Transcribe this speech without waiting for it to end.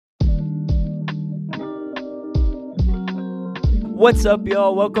What's up,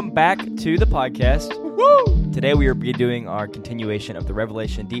 y'all? Welcome back to the podcast. Woo! Today we are doing our continuation of the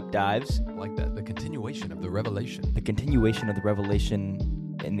Revelation deep dives. I like that. The continuation of the revelation. The continuation of the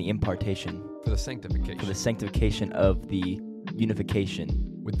revelation and the impartation. For the sanctification. For the sanctification of the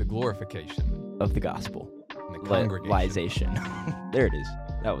unification. With the glorification. Of the gospel. And the congregation. There it is.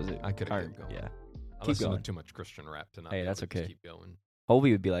 That was it. I could have kept going. Yeah. I listened to too much Christian rap tonight. Hey, that's okay. Keep going.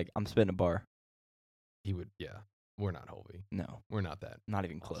 Hovey would be like, I'm spitting a bar. He would, yeah. We're not Hovey. No. We're not that. Not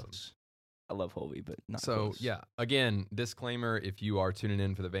even awesome. Close. I love Hovey, but not close. So, yeah. Again, disclaimer, if you are tuning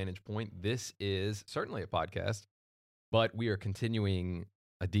in for the Vantage Point, this is certainly a podcast, but we are continuing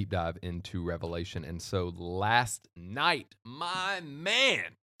a deep dive into Revelation. And so last night, my man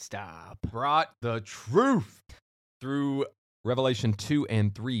brought the truth through Revelation 2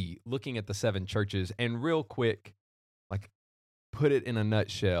 and 3, looking at the 7 churches. And real quick, put it in a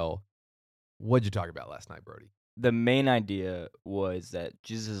nutshell, what'd you talk about last night, Brody? The main idea was that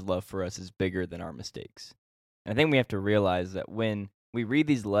Jesus' love for us is bigger than our mistakes. And I think we have to realize that when we read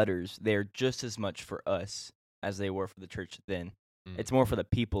these letters, they're just as much for us as they were for the church then. Mm-hmm. It's more for the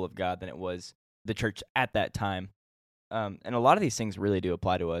people of God than it was the church at that time. And a lot of these things really do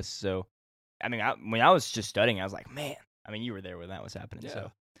apply to us. So, I mean, when I was just studying, I was like, man, I mean, you were there when that was happening. Yeah.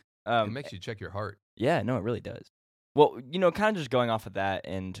 So, it makes you check your heart. Yeah, no, it really does. Well, kind of just going off of that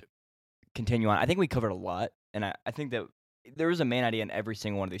and continue on, I think we covered a lot. And I think that there was a main idea in every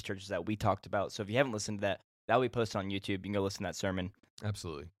single one of these churches that we talked about. So if you haven't listened to that, that'll be posted on YouTube. You can go listen to that sermon.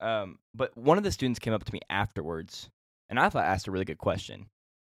 Absolutely. But one of the students came up to me afterwards, and I thought asked a really good question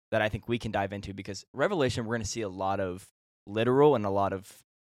that I think we can dive into, because Revelation, we're going to see a lot of literal and a lot of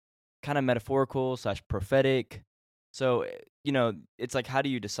kind of metaphorical / prophetic. So, it's like, how do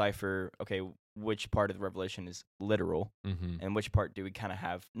you decipher, okay, which part of the Revelation is literal, and which part do we kind of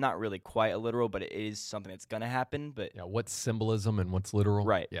have not really quite a literal, but it is something that's going to happen. But yeah, what's symbolism and what's literal?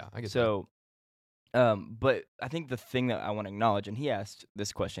 Right. Yeah, I get so, that. But I think the thing that I want to acknowledge, and he asked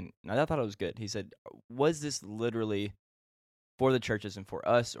this question, and I thought it was good. He said, was this literally for the churches and for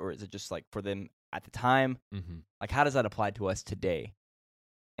us, or is it just like for them at the time? Mm-hmm. Like, how does that apply to us today?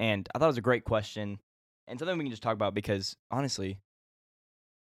 And I thought it was a great question, and something we can just talk about, because honestly,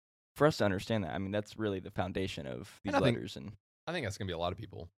 for us to understand that, I mean, that's really the foundation of these letters. I think that's going to be a lot of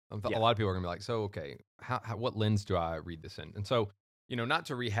people. A lot of people are going to be like, so, okay, what lens do I read this in? And so, not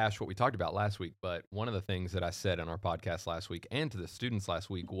to rehash what we talked about last week, but one of the things that I said in our podcast last week and to the students last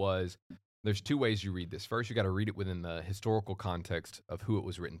week was there's 2 ways you read this. First, you got to read it within the historical context of who it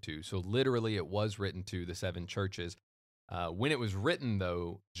was written to. So literally, it was written to the 7 churches. When it was written,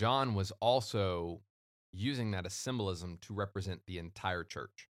 though, John was also using that as symbolism to represent the entire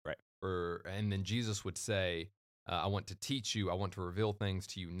church. Right. And then Jesus would say, I want to teach you, I want to reveal things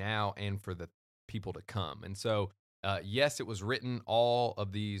to you now and for the people to come. And so, yes, it was written, all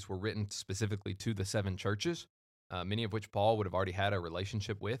of these were written specifically to the 7 churches, many of which Paul would have already had a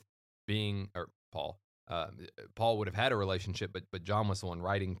relationship with, Paul would have had a relationship, but John was the one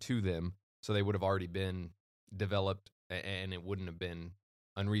writing to them, so they would have already been developed, and it wouldn't have been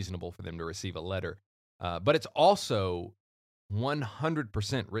unreasonable for them to receive a letter. But it's also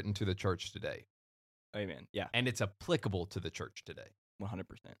 100% written to the church today. Amen. Yeah. And it's applicable to the church today. 100%.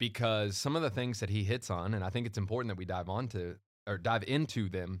 Because some of the things that he hits on, and I think it's important that we dive into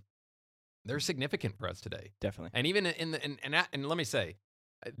them, they're significant for us today. Definitely. And even and let me say,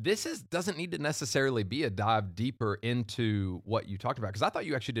 doesn't need to necessarily be a dive deeper into what you talked about, because I thought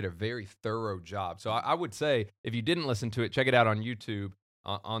you actually did a very thorough job. So I would say, if you didn't listen to it, check it out on YouTube,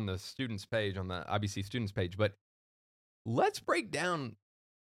 on the students page, on the IBC students page. But let's break down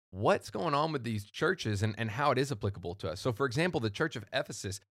what's going on with these churches and how it is applicable to us. So, for example, the church of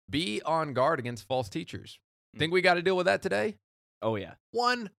Ephesus, be on guard against false teachers. Think we got to deal with that today? Oh, yeah.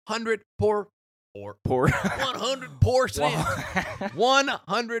 100%.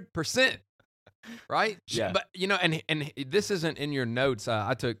 100%. Right? Yeah. But, and this isn't in your notes.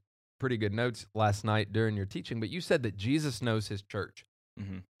 I took pretty good notes last night during your teaching, but you said that Jesus knows his church.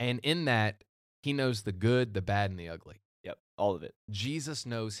 Mm-hmm. And in that, he knows the good, the bad, and the ugly. Yep, all of it. Jesus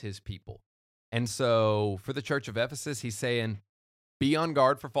knows his people. And so for the church of Ephesus, he's saying, be on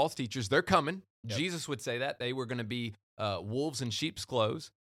guard for false teachers. They're coming. Yep. Jesus would say that. They were going to be wolves in sheep's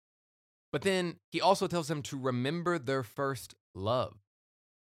clothes. But then he also tells them to remember their first love.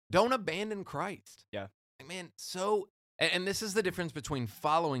 Don't abandon Christ. Yeah. Man, and this is the difference between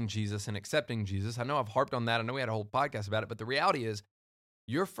following Jesus and accepting Jesus. I know I've harped on that. I know we had a whole podcast about it, but the reality is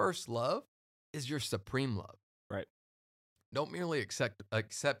your first love is your supreme love. Right. Don't merely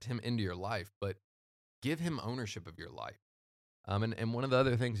accept him into your life, but give him ownership of your life. And one of the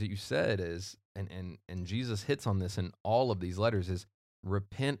other things that you said is, and Jesus hits on this in all of these letters, is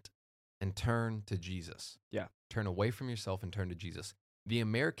repent and turn to Jesus. Yeah. Turn away from yourself and turn to Jesus. The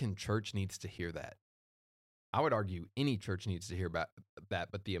American church needs to hear that. I would argue any church needs to hear about that,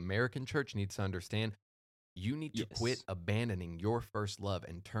 but the American church needs to understand you need to quit abandoning your first love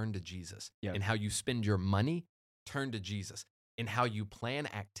and turn to Jesus. Yeah. In how you spend your money, turn to Jesus. In how you plan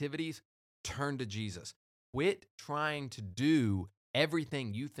activities, turn to Jesus. Quit trying to do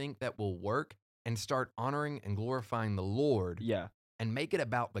everything you think that will work and start honoring and glorifying the Lord. Yeah. And make it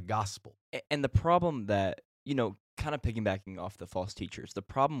about the gospel. And the problem that, kind of piggybacking off the false teachers, the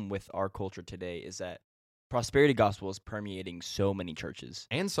problem with our culture today is that prosperity gospel is permeating so many churches.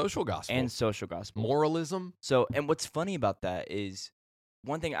 And social gospel. Moralism. So, and what's funny about that is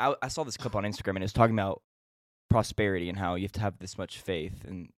one thing, I saw this clip on Instagram, and it was talking about prosperity and how you have to have this much faith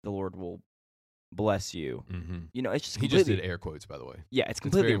and the Lord will bless you. Mm-hmm. It's just he just did air quotes, by the way. Yeah, it's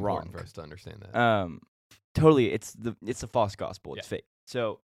completely very wrong important for us to understand that. Totally, it's the false gospel. It's fake.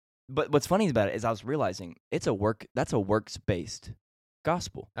 So, but what's funny about it is I was realizing that's a works-based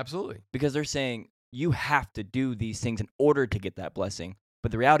gospel. Absolutely. Because they're saying you have to do these things in order to get that blessing.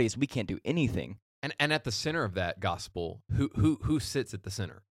 But the reality is we can't do anything. And at the center of that gospel, who sits at the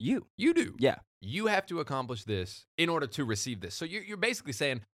center? You. You do. Yeah. You have to accomplish this in order to receive this. So you're basically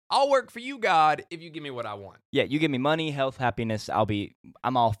saying, I'll work for you, God, if you give me what I want. Yeah, you give me money, health, happiness,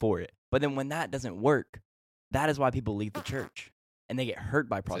 I'm all for it. But then when that doesn't work, that is why people leave the church. And they get hurt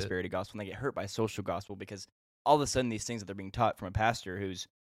by prosperity gospel, and they get hurt by social gospel, because all of a sudden these things that they're being taught from a pastor who's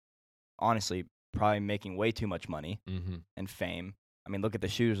honestly probably making way too much money and fame. I mean, look at the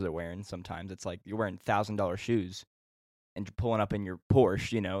shoes they're wearing sometimes. It's like you're wearing $1,000 shoes and you're pulling up in your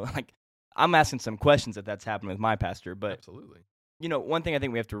Porsche, Like, I'm asking some questions if that's happened with my pastor. But, absolutely. One thing I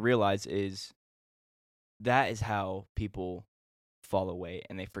think we have to realize is that is how people fall away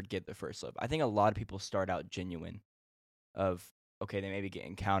and they forget the first love. I think a lot of people start out genuine of, okay, they maybe get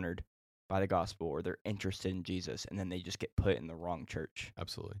encountered by the gospel or they're interested in Jesus, and then they just get put in the wrong church.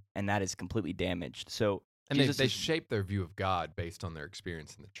 Absolutely. And that is completely damaged. So, and they shape their view of God based on their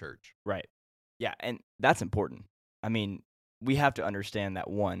experience in the church. Right. Yeah, and that's important. I mean, we have to understand that,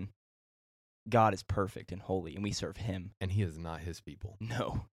 one, God is perfect and holy, and we serve him. And he is not his people.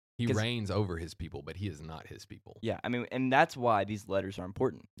 No. He reigns over his people, but he is not his people. Yeah, I mean, and that's why these letters are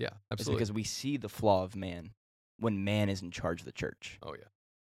important. Yeah, absolutely. It's because we see the flaw of man when man is in charge of the church. Oh, yeah.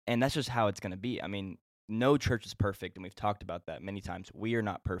 And that's just how it's going to be. I mean, no church is perfect, and we've talked about that many times. We are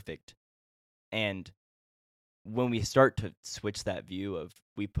not perfect. And when we start to switch that view of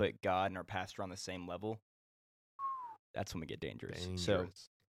we put God and our pastor on the same level, that's when we get dangerous. So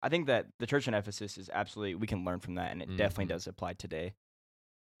I think that the church in Ephesus is absolutely, we can learn from that, and it definitely does apply today.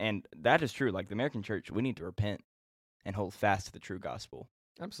 And that is true. Like the American church, we need to repent and hold fast to the true gospel.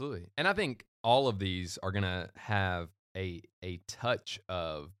 Absolutely. And I think all of these are going to have a touch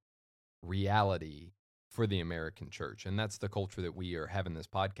of reality for the American church. And that's the culture that we are having this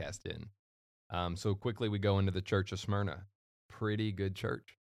podcast in. So quickly we go into the Church of Smyrna. Pretty good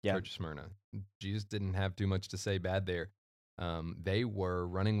church. Yeah. Church of Smyrna. Jesus didn't have too much to say bad there. They were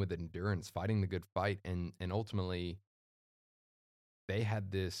running with endurance, fighting the good fight, and ultimately they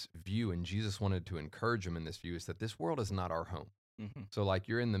had this view, and Jesus wanted to encourage them in this view, is that this world is not our home. Mm-hmm. So like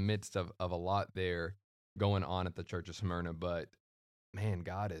you're in the midst of a lot there going on at the Church of Smyrna, but man,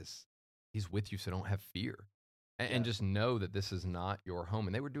 God he's with you, so don't have fear. And just know that this is not your home.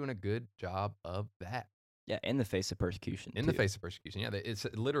 And they were doing a good job of that. Yeah, in the face of persecution. In the face of persecution. Yeah, it's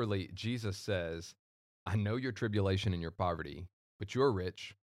literally, Jesus says, I know your tribulation and your poverty, but you're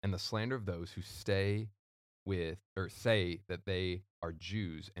rich, and the slander of those who stay with or say that they are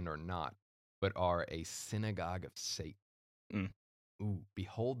Jews and are not, but are a synagogue of Satan. Ooh,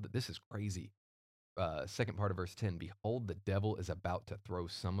 behold, this is crazy. Second part of verse 10, behold, the devil is about to throw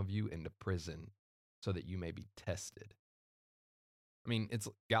some of you into prison so that you may be tested. I mean,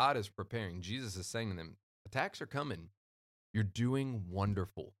 God is preparing. Jesus is saying to them, attacks are coming. You're doing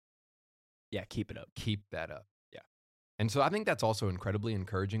wonderful. Yeah, keep it up. Keep that up. Yeah. And so I think that's also incredibly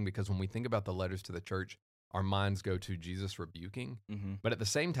encouraging, because when we think about the letters to the church, our minds go to Jesus rebuking. Mm-hmm. But at the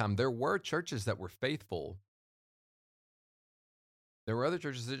same time, there were churches that were faithful. There were other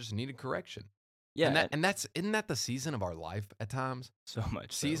churches that just needed correction. Yeah, isn't that the season of our life at times? So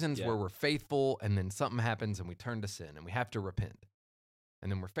much seasons where we're faithful, and then something happens and we turn to sin and we have to repent.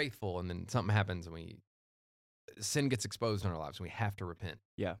 And then we're faithful, and then something happens and sin gets exposed in our lives and we have to repent.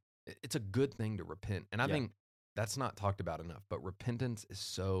 Yeah. It's a good thing to repent. And I think that's not talked about enough, but repentance is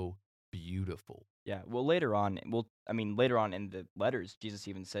so beautiful. Yeah. Well, later on, later on in the letters, Jesus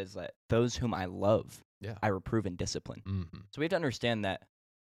even says that those whom I love, Yeah. I reprove and discipline. Mm-hmm. So we have to understand that.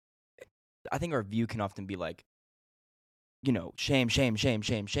 I think our view can often be like, shame, shame, shame,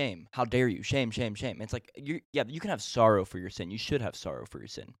 shame, shame. How dare you? Shame, shame, shame. It's like you can have sorrow for your sin. You should have sorrow for your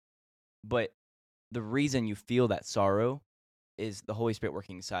sin. But the reason you feel that sorrow is the Holy Spirit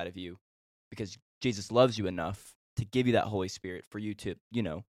working inside of you, because Jesus loves you enough to give you that Holy Spirit for you to,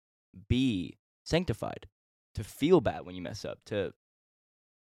 be sanctified, to feel bad when you mess up, to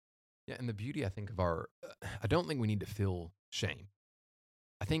Yeah, and the beauty, I think, of I don't think we need to feel shame.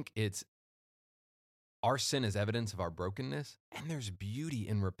 I think it's our sin is evidence of our brokenness, and there's beauty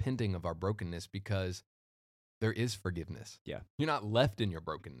in repenting of our brokenness because there is forgiveness. Yeah. You're not left in your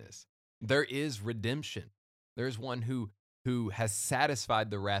brokenness. There is redemption. There's one who has satisfied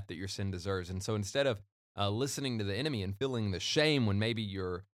the wrath that your sin deserves. And so instead of listening to the enemy and feeling the shame when maybe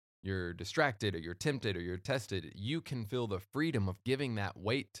you're distracted or you're tempted or you're tested, you can feel the freedom of giving that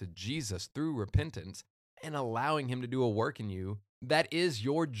weight to Jesus through repentance and allowing him to do a work in you that is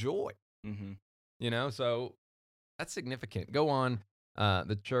your joy. mm-hmm. So that's significant. Go on,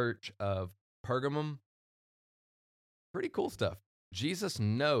 the church of Pergamum. Pretty cool stuff. Jesus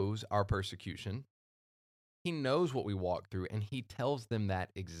knows our persecution. He knows what we walk through, and he tells them that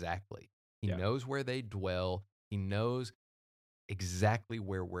exactly. He Yeah. knows where they dwell. He knows exactly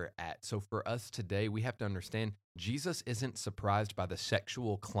where we're at. So for us today, we have to understand Jesus isn't surprised by the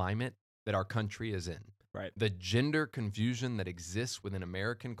sexual climate that our country is in. Right. The gender confusion that exists within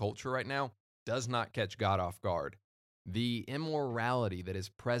American culture right now does not catch God off guard. The immorality that is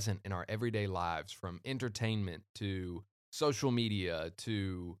present in our everyday lives, from entertainment to social media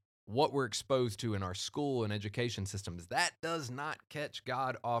to what we're exposed to in our school and education systems, that does not catch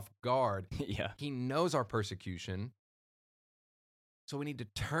God off guard. Yeah. He knows our persecution. So we need to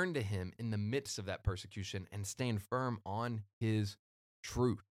turn to him in the midst of that persecution and stand firm on his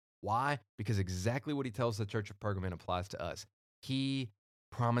truth. Why? Because exactly what he tells the church of Pergamon applies to us. He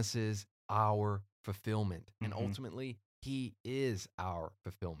promises our fulfillment, and Mm-hmm. ultimately, he is our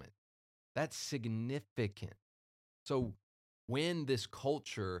fulfillment. That's significant. So when this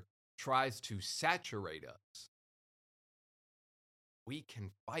culture tries to saturate us, we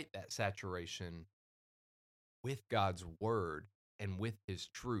can fight that saturation with God's word and with his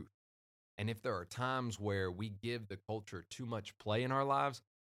truth. And if there are times where we give the culture too much play in our lives,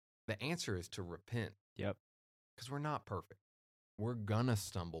 the answer is to repent. Yep. Because we're not perfect. We're gonna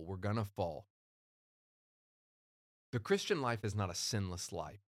stumble. We're gonna fall. The Christian life is not a sinless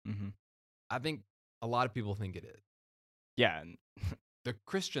life. Mm-hmm. I think a lot of people think it is. Yeah. And The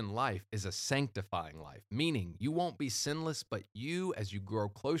Christian life is a sanctifying life, meaning you won't be sinless, but you, as you grow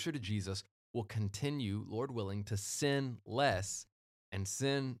closer to Jesus, will continue, Lord willing, to sin less and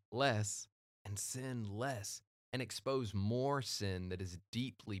sin less and sin less and expose more sin that is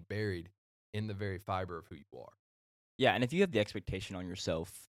deeply buried in the very fiber of who you are. yeah, and if you have the expectation on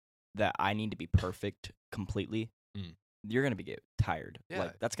yourself that I need to be perfect completely, Mm. you're gonna get tired. Yeah.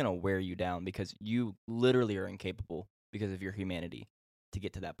 Like that's gonna wear you down because you literally are incapable because of your humanity to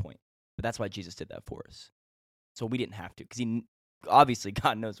get to that point. But that's why Jesus did that for us. So we didn't have to, because obviously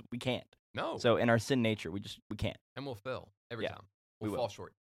God knows we can't. No. So in our sin nature, we can't. And we'll fail every Yeah, time. we We'll will. fall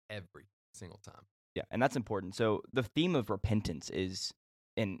short every single time. Yeah, and that's important. So the theme of repentance is,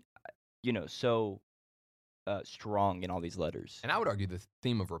 so strong in all these letters. And I would argue the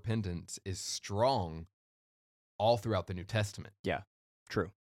theme of repentance is strong all throughout the New Testament. Yeah,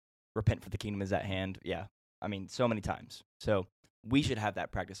 true. Repent, for the kingdom is at hand. Yeah, I mean, so many times. So we should have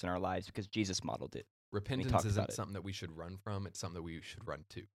that practice in our lives because Jesus modeled it. Repentance talked about isn't it. something that we should run from. It's something that we should run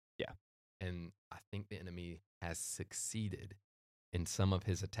to. Yeah. And I think the enemy has succeeded in some of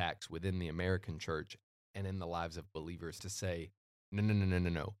his attacks within the American church and in the lives of believers to say,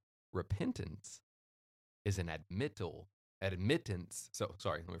 no. Repentance is an admittance. So,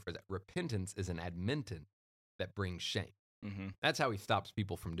 sorry, let me phrase that. Repentance is an admittance that brings shame. Mm-hmm. That's how he stops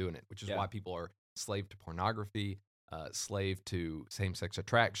people from doing it, which is why people are slave to pornography, slave to same-sex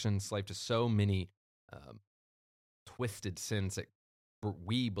attraction, slave to so many twisted sins that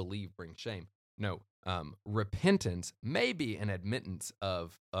we believe bring shame. No, repentance may be an admittance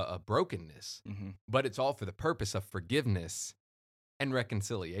of a brokenness, Mm-hmm. but it's all for the purpose of forgiveness and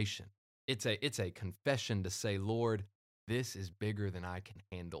reconciliation. It's a confession to say, Lord, this is bigger than I can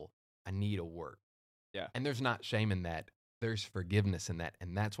handle. I need a work. Yeah. And there's not shame in that. There's forgiveness in that.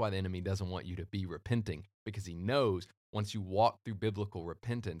 And that's why the enemy doesn't want you to be repenting, because he knows once you walk through biblical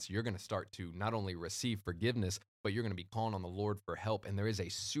repentance, you're going to start to not only receive forgiveness, but you're going to be calling on the Lord for help. And there is a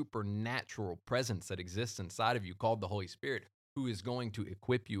supernatural presence that exists inside of you called the Holy Spirit who is going to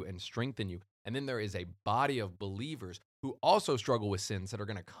equip you and strengthen you. And then there is a body of believers who also struggle with sins that are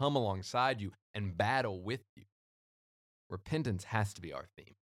going to come alongside you and battle with you. Repentance has to be our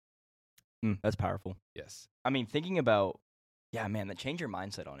theme. That's powerful. Yes. I mean, thinking about, yeah, man, that change your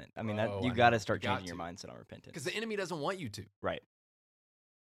mindset on it. I mean, Bro, you I got know. to start You got changing your to. mindset on repentance. Because the enemy doesn't want you to. Right.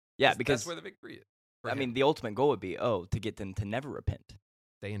 Yeah, because that's where the victory is. I mean, the ultimate goal would be, to get them to never repent.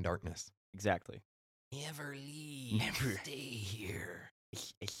 Stay in darkness. Exactly. Never leave. Never. Stay here.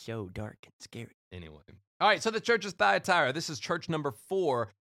 It's so dark and scary. Anyway. All right, so the church of Thyatira. This is church number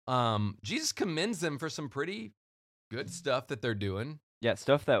 4. Jesus commends them for some pretty good stuff that they're doing. Yeah,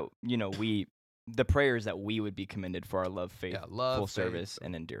 stuff that, the prayers that we would be commended for our love, faith, full faith. service,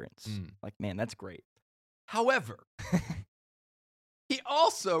 and endurance. Like, man, that's great. However, he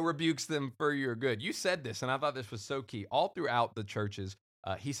also rebukes them for your good. You said this, and I thought this was so key. All throughout the churches,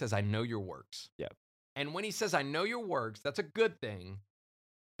 he says, I know your works. Yeah. And when he says, I know your works, that's a good thing.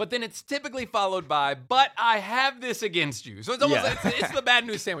 But then it's typically followed by, but I have this against you. So it's almost like it's the bad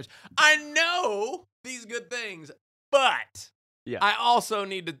news sandwich. I know these good things, but I also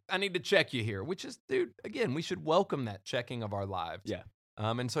need to check you here, which is, dude, again, we should welcome that checking of our lives. Yeah.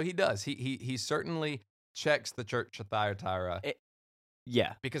 And so he does. He certainly checks the church of Thyatira.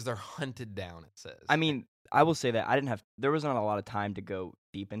 Yeah. Because they're hunted down, it says. I mean, I will say that there was not a lot of time to go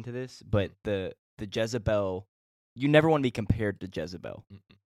deep into this, but the Jezebel, you never want to be compared to Jezebel.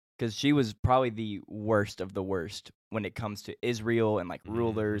 Because she was probably the worst of the worst when it comes to Israel and like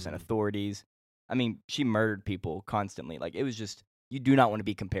rulers and authorities. I mean, she murdered people constantly. Like, it was just, you do not want to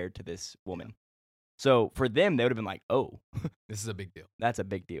be compared to this woman. Yeah. So for them, they would have been like, oh, this is a big deal. That's a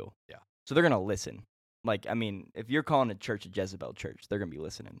big deal. Yeah. So they're going to listen. Like, I mean, if you're calling a church a Jezebel church, they're going to be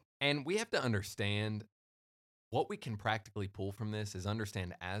listening. And we have to understand what we can practically pull from this is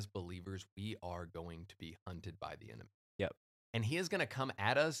understand as believers, we are going to be hunted by the enemy. Yep. And he is going to come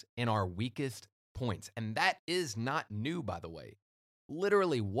at us in our weakest points. And that is not new, by the way.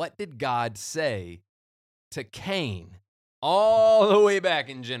 Literally, what did God say to Cain all the way back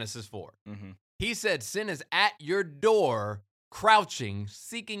in Genesis 4? Mm-hmm. He said, sin is at your door, crouching,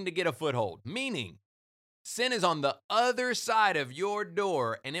 seeking to get a foothold. Meaning, sin is on the other side of your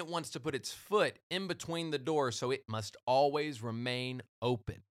door, and it wants to put its foot in between the door, so it must always remain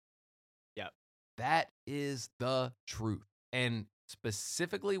open. Yep. That is the truth. And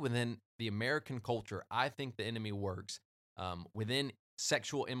specifically within the American culture, I think the enemy works within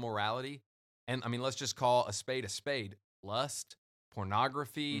sexual immorality. And I mean, let's just call a spade, lust,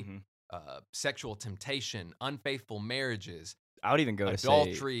 pornography, sexual temptation, unfaithful marriages. I would even go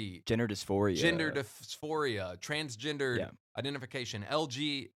adultery, to say gender dysphoria, transgender identification,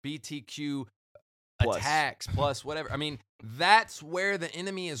 LGBTQ attacks, plus whatever. I mean, that's where the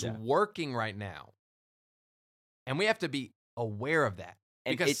enemy is working right now. And we have to be aware of that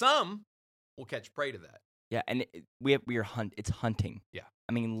because some will catch prey to that. Yeah, and it's hunting. Yeah.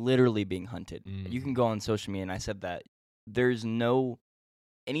 I mean, literally being hunted. You can go on social media, and I said that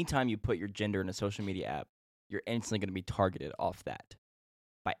anytime you put your gender in a social media app, you're instantly going to be targeted off that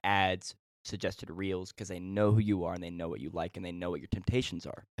by ads, suggested reels, because they know who you are and they know what you like and they know what your temptations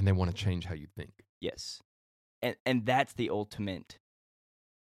are. And they want to change how you think. Yes. And that's the ultimate,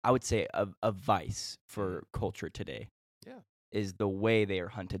 I would say, a vice for culture today. Yeah. Is the way they are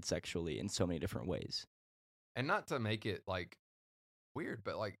hunted sexually in so many different ways. And not to make it like weird,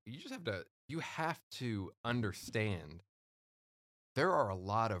 but like you have to understand there are a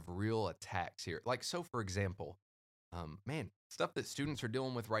lot of real attacks here. Like, so for example, stuff that students are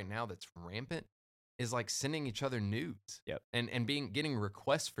dealing with right now that's rampant is like sending each other nudes. Yep. And getting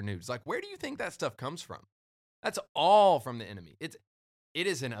requests for nudes. Like, where do you think that stuff comes from? That's all from the enemy. It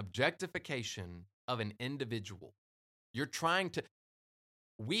is an objectification of an individual.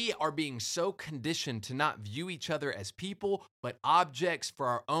 We are being so conditioned to not view each other as people, but objects for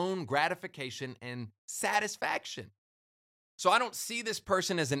our own gratification and satisfaction. So I don't see this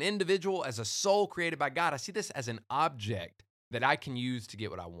person as an individual, as a soul created by God. I see this as an object that I can use to get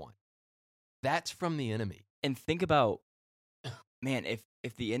what I want. That's from the enemy. And think about, man,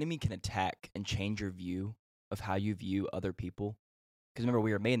 if the enemy can attack and change your view of how you view other people, because remember,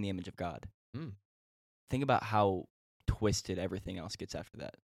 we are made in the image of God. Think about how twisted everything else gets after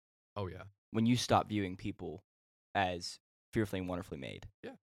that. Oh, yeah. When you stop viewing people as fearfully and wonderfully made,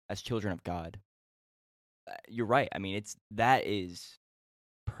 as children of God, you're right. I mean, that is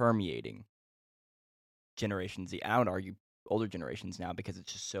permeating Generation Z. I would argue older generations now because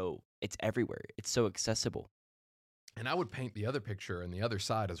it's just it's everywhere. It's so accessible. And I would paint the other picture and the other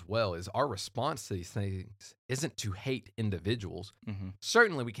side as well, is our response to these things isn't to hate individuals.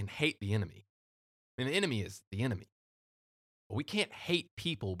 Certainly we can hate the enemy. I mean, the enemy is the enemy. We can't hate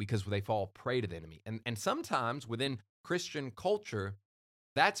people because they fall prey to the enemy. And sometimes within Christian culture,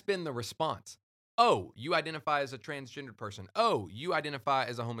 that's been the response. Oh, you identify as a transgendered person. Oh, you identify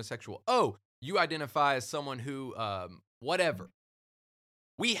as a homosexual. Oh, you identify as someone who, whatever.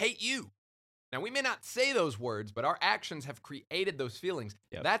 We hate you. Now, we may not say those words, but our actions have created those feelings.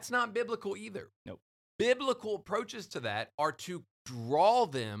 Yep. That's not biblical either. Nope. Biblical approaches to that are to draw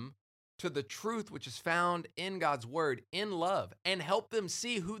them to the truth which is found in God's word in love and help them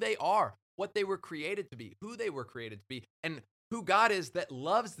see who they are, what they were created to be, who they were created to be, and who God is that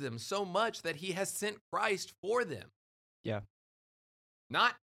loves them so much that he has sent Christ for them. Yeah.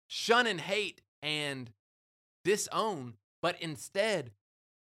 Not shun and hate and disown, but instead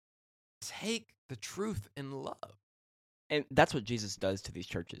take the truth in love. And that's what Jesus does to these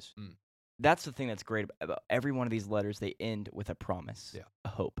churches. Mm. That's the thing that's great about every one of these letters. They end with a promise, a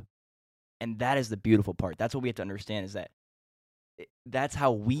hope. And that is the beautiful part. That's what we have to understand, is that that's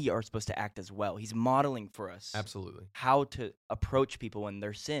how we are supposed to act as well. He's modeling for us Absolutely how to approach people in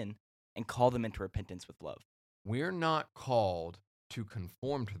their sin and call them into repentance with love. We're not called to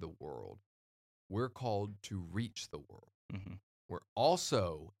conform to the world. We're called to reach the world. Mm-hmm.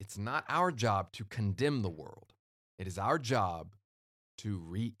 It's not our job to condemn the world. It is our job to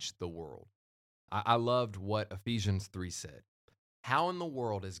reach the world. I loved what Ephesians 3 said. How in the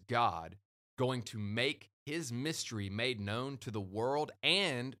world is God going to make his mystery made known to the world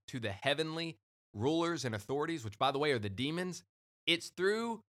and to the heavenly rulers and authorities, which, by the way, are the demons? It's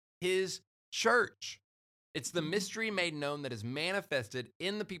through his church. It's the mystery made known that is manifested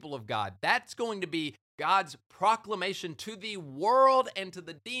in the people of God. That's going to be God's proclamation to the world and to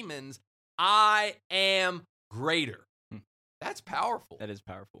the demons. I am greater. That's powerful. That is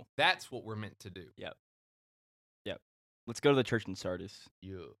powerful. That's what we're meant to do. Yep. Let's go to the church in Sardis.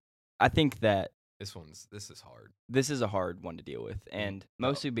 Yeah. I think that This is hard. this is a hard one to deal with, and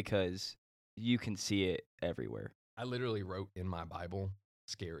mostly because you can see it everywhere. I literally wrote in my Bible,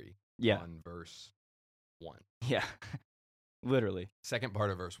 scary, on verse 1. Yeah. Literally. Second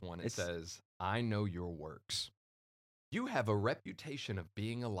part of verse 1, it says, I know your works. You have a reputation of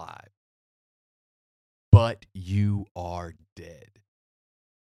being alive, but you are dead.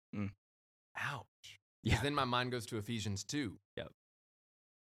 Ouch. Yeah. Then my mind goes to Ephesians 2. Yep.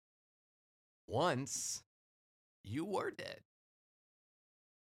 Once you were dead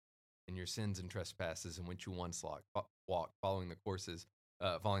in your sins and trespasses in which you once walked, following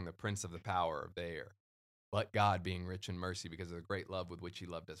the prince of the power of the air. But God, being rich in mercy because of the great love with which he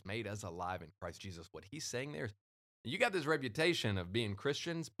loved us, made us alive in Christ Jesus. What he's saying there is, you got this reputation of being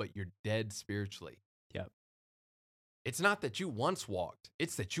Christians, but you're dead spiritually. Yep. It's not that you once walked.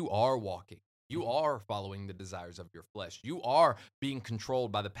 It's that you are walking. You are following the desires of your flesh. You are being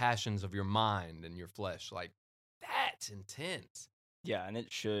controlled by the passions of your mind and your flesh. Like, that's intense. Yeah, and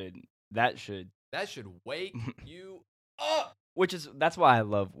that should wake you up. That's why I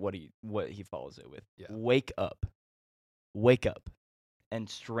love what he follows it with. Yeah. Wake up, and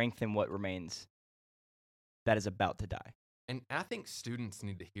strengthen what remains that is about to die. And I think students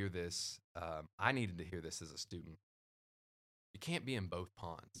need to hear this. I needed to hear this as a student. You can't be in both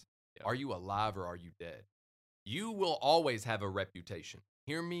ponds. Yeah. Are you alive or are you dead? You will always have a reputation.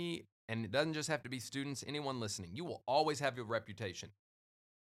 Hear me, and it doesn't just have to be students, anyone listening. You will always have a reputation.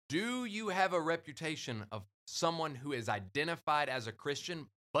 Do you have a reputation of someone who is identified as a Christian,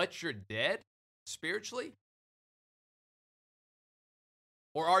 but you're dead spiritually?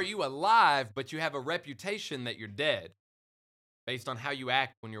 Or are you alive, but you have a reputation that you're dead based on how you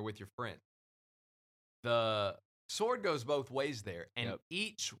act when you're with your friend? The sword goes both ways there, and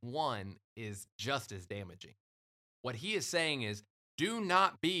each one is just as damaging. What he is saying is, do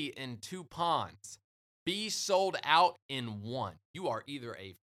not be in two ponds. Be sold out in one. You are either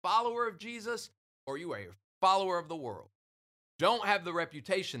a follower of Jesus or you are a follower of the world. Don't have the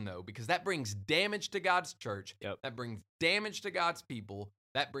reputation, though, because that brings damage to God's church. That brings damage to God's people.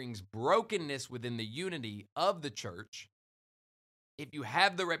 That brings brokenness within the unity of the church. If you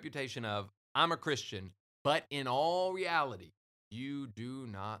have the reputation of, I'm a Christian, but in all reality, you do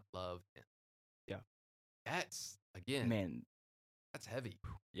not love him. Yeah. That's, again, man, that's heavy.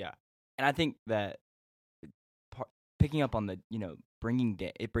 Yeah. And I think that picking up on the,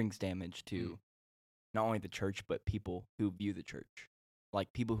 it brings damage to not only the church, but people who view the church.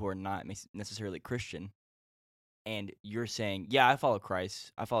 Like people who are not necessarily Christian. And you're saying, yeah, I follow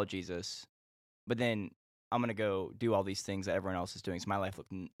Christ, I follow Jesus, but then I'm going to go do all these things that everyone else is doing, so my life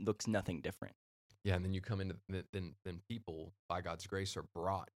looks nothing different. Yeah, and then you come into, then people, by God's grace, are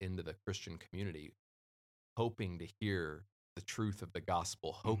brought into the Christian community hoping to hear the truth of the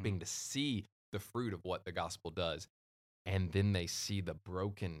gospel, hoping to see the fruit of what the gospel does. and then they see the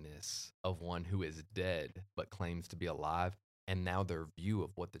brokenness of one who is dead but claims to be alive. And now their view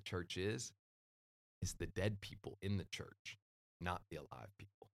of what the church is the dead people in the church, not the alive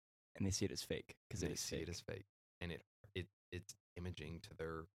people. And they see it as fake because They see it as fake. And it's imaging to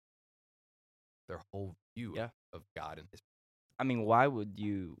their whole view of God and his. I mean, why would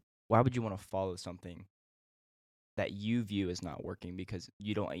you want to follow something that you view as not working because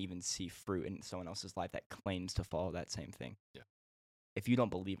you don't even see fruit in someone else's life that claims to follow that same thing? Yeah. If you don't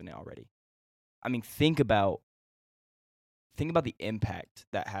believe in it already. I mean, think about the impact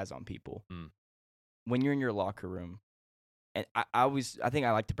that has on people. When you're in your locker room, and I think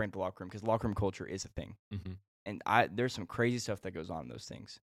I like to bring up the locker room because locker room culture is a thing. Mm-hmm. And there's some crazy stuff that goes on in those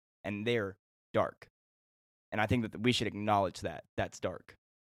things. And they're dark. And I think that we should acknowledge that that's dark.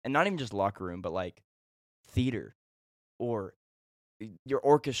 And not even just locker room, but like theater or your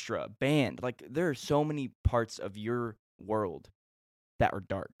orchestra, band. Like there are so many parts of your world that are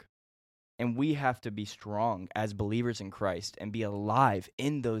dark. And we have to be strong as believers in Christ and be alive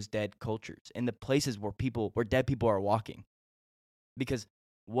in those dead cultures, in the places where dead people are walking. Because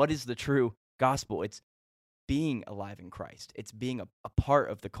what is the true gospel? It's being alive in Christ. It's being a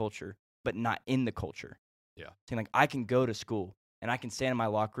part of the culture, but not in the culture. Yeah. Saying like, I can go to school and I can stand in my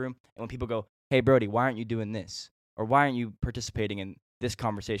locker room, and when people go, hey, Brody, why aren't you doing this? Or why aren't you participating in this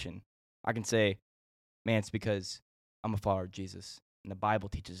conversation? I can say, man, it's because I'm a follower of Jesus, and the Bible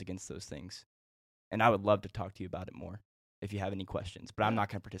teaches against those things. And I would love to talk to you about it more if you have any questions, but I'm not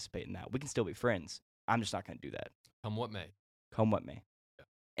going to participate in that. We can still be friends. I'm just not going to do that. Come what may. Come what may. Yeah.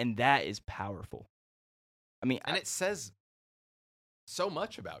 And that is powerful. I mean, and it says so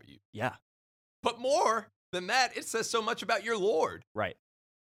much about you. Yeah. But more than that, it says so much about your Lord. Right.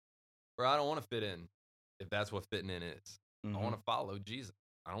 Where I don't want to fit in, if that's what fitting in is. Mm-hmm. I want to follow Jesus.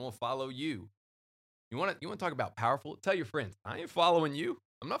 I don't want to follow you. You want to talk about powerful? Tell your friends, I ain't following you.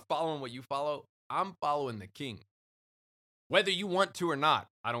 I'm not following what you follow. I'm following the King. Whether you want to or not,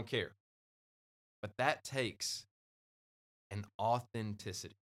 I don't care. But that takes an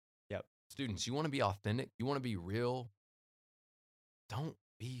authenticity. Yep. Students, you want to be authentic? You want to be real? Don't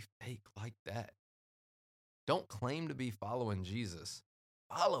be fake like that. Don't claim to be following Jesus.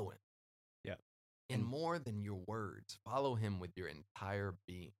 Follow him. Yep. In more than your words. Follow him with your entire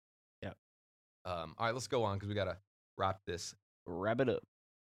being. Yep. All right, let's go on because we got to wrap this. Wrap it up.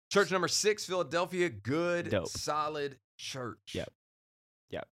 Church number 6, Philadelphia. Good, Dope. solid church. Yep.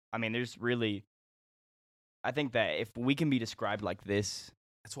 Yep. I mean, there's really, I think that if we can be described like this,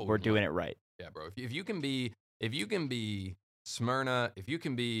 that's what we're doing it right. Yeah, bro. If you can be Smyrna, if you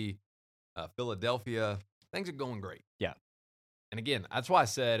can be Philadelphia, things are going great. Yeah. And again, that's why I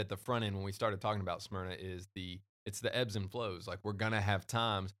said at the front end when we started talking about Smyrna it's the ebbs and flows. Like we're gonna have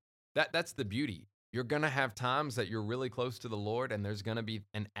times that's the beauty. You're gonna have times that you're really close to the Lord, and there's gonna be,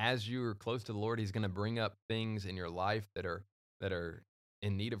 and as you're close to the Lord, He's gonna bring up things in your life that are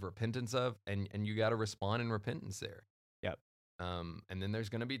in need of repentance of, and you got to respond in repentance there. Yep. And then there's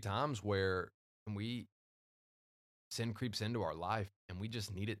gonna be times where sin creeps into our life, and we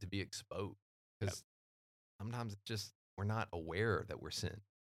just need it to be exposed because sometimes it's just we're not aware that we're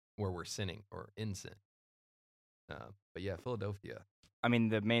sinning or in sin. But yeah, Philadelphia. I mean,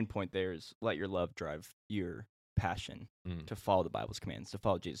 the main point there is let your love drive your passion to follow the Bible's commands, to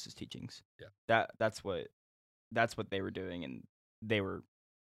follow Jesus' teachings. Yeah. That's what they were doing, and they were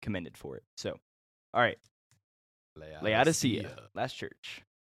commended for it. So, all right. Laodicea, last church.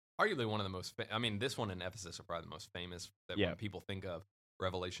 Arguably one of the most, this one in Ephesus are probably the most famous. That when people think of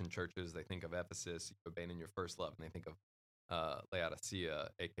Revelation churches, they think of Ephesus, you abandon your first love, and they think of Laodicea,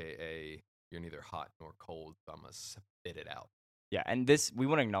 a.k.a. you're neither hot nor cold, so I must spit it out. Yeah, and I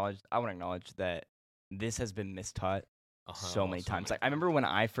want to acknowledge that this has been mistaught so many times. Like, I remember when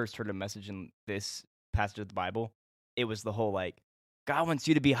I first heard a message in this passage of the Bible, it was the whole, like, God wants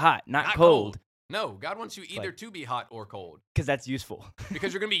you to be hot, not cold. No, God wants you either to be hot or cold. Because that's useful.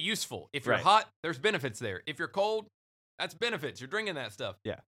 Because you're going to be useful. If you're hot, there's benefits there. If you're cold, that's benefits. You're drinking that stuff.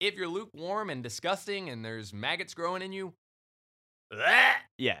 Yeah. If you're lukewarm and disgusting and there's maggots growing in you,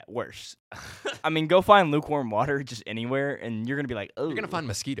 yeah, worse. I mean, go find lukewarm water just anywhere, and you're going to be like, oh. You're going to find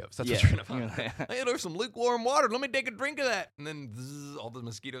mosquitoes. That's what you're going to find. Hey, there's some lukewarm water. Let me take a drink of that. And then all the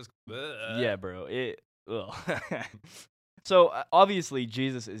mosquitoes. Yeah, bro. So, obviously,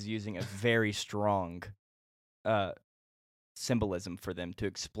 Jesus is using a very strong symbolism for them to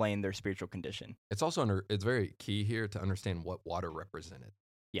explain their spiritual condition. It's also it's very key here to understand what water represented.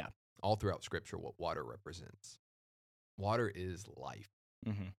 Yeah. All throughout Scripture, what water represents. Water is life.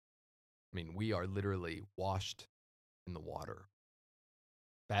 Mm-hmm. I mean, we are literally washed in the water.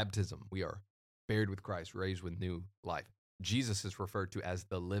 Baptism, we are buried with Christ, raised with new life. Jesus is referred to as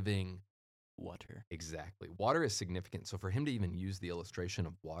the living water. Exactly. Water is significant. So for him to even use the illustration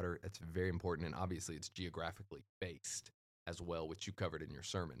of water, that's very important. And obviously it's geographically based as well, which you covered in your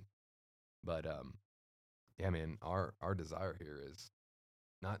sermon. But yeah, man, our desire here is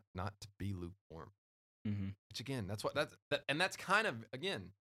not to be lukewarm. Mm-hmm. Which again, that's kind of,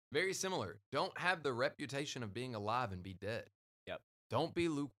 again, very similar. Don't have the reputation of being alive and be dead. Yep. Don't be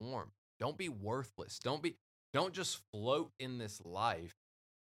lukewarm. Don't be worthless. Don't just float in this life.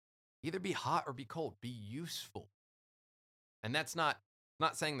 Either be hot or be cold. Be useful. And that's not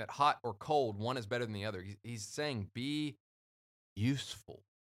saying that hot or cold, one is better than the other. He's saying be useful.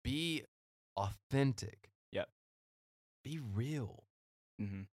 Be authentic. Yep. Be real.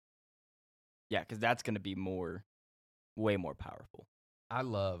 Mm-hmm. Yeah, because that's going to be way more powerful. I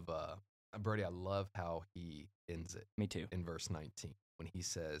love, Brody, I love how he ends it. Me too. In verse 19, when he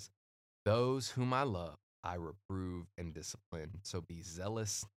says, those whom I love, I reprove and discipline. So be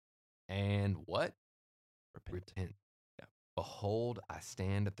zealous and what? Repent. Yeah. Behold, I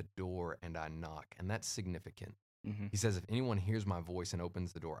stand at the door and I knock. And that's significant. Mm-hmm. He says, if anyone hears my voice and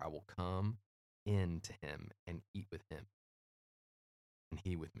opens the door, I will come in to him and eat with him and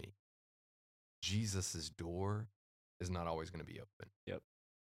he with me. Jesus's door is not always going to be open. Yep.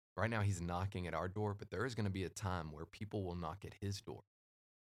 Right now he's knocking at our door, but there is going to be a time where people will knock at his door.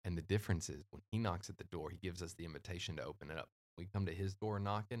 And the difference is when he knocks at the door, he gives us the invitation to open it up. We come to his door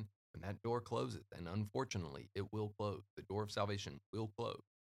knocking, when that door closes, and unfortunately it will close. The door of salvation will close.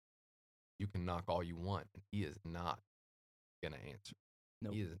 You can knock all you want, and he is not going to answer.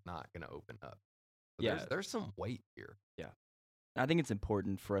 Nope. He is not going to open up. So Yeah. there's some weight here. Yeah. I think it's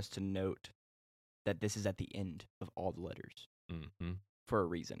important for us to note that this is at the end of all the letters Mm-hmm. for a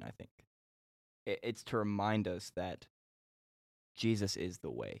reason, I think. It's to remind us that Jesus is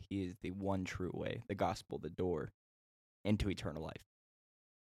the way. He is the one true way, the gospel, the door into eternal life.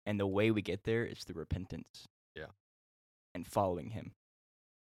 And the way we get there is through repentance. Yeah. And following him.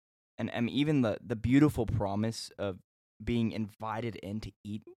 And even the beautiful promise of being invited in to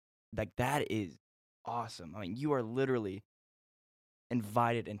eat, like that is awesome. I mean, you are literally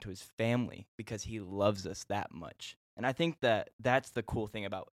invited into his family because he loves us that much. And I think that's the cool thing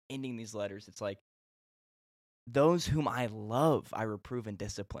about ending these letters. It's like, those whom I love, I reprove and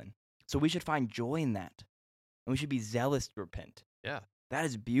discipline. So we should find joy in that. And we should be zealous to repent. Yeah. That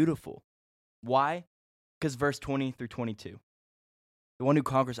is beautiful. Why? Because verse 20 through 22. The one who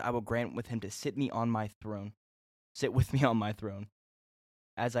conquers, I will grant with him to sit with me on my throne,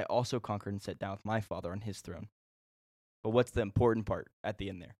 as I also conquered and sat down with my Father on his throne. But what's the important part at the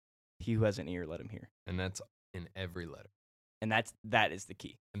end there? He who has an ear, let him hear. And that's in every letter. And that is the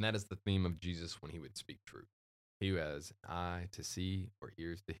key. And that is the theme of Jesus when he would speak truth. He who has an eye to see or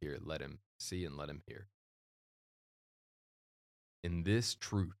ears to hear, let him see and let him hear. In this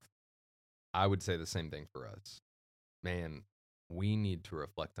truth, I would say the same thing for us. Man, we need to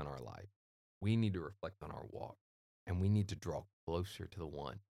reflect on our life. We need to reflect on our walk. And we need to draw closer to the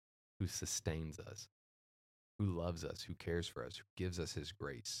one who sustains us, who loves us, who cares for us, who gives us his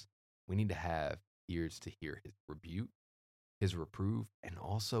grace. We need to have ears to hear his rebuke, his reproof, and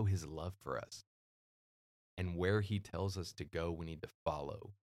also his love for us. And where he tells us to go, we need to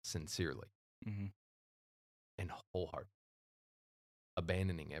follow sincerely and wholeheartedly,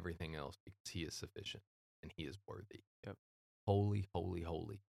 abandoning everything else because he is sufficient and he is worthy. Yep. Holy, holy,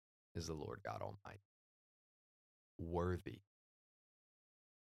 holy is the Lord God Almighty. Worthy.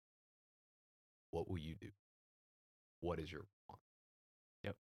 What will you do? What is your response?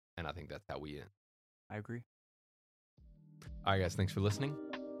 Yep. And I think that's how we end. I agree. All right, guys, thanks for listening.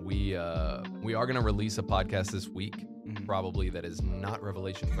 We are going to release a podcast this week, probably that is not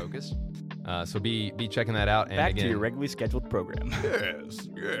Revelation focused. So be checking that out. And back again, to your regularly scheduled program. Yes.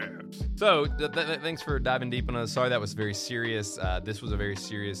 So thanks for diving deep on us. Sorry that was very serious. This was a very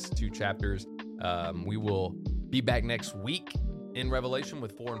serious 2 chapters. We will be back next week in Revelation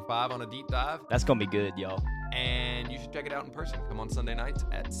with 4 and 5 on a deep dive. That's going to be good, y'all. And you should check it out in person. Come on Sunday nights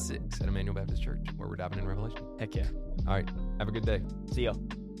at 6 at Emmanuel Baptist Church, where we're diving in Revelation. Heck yeah. All right. Have a good day. See y'all.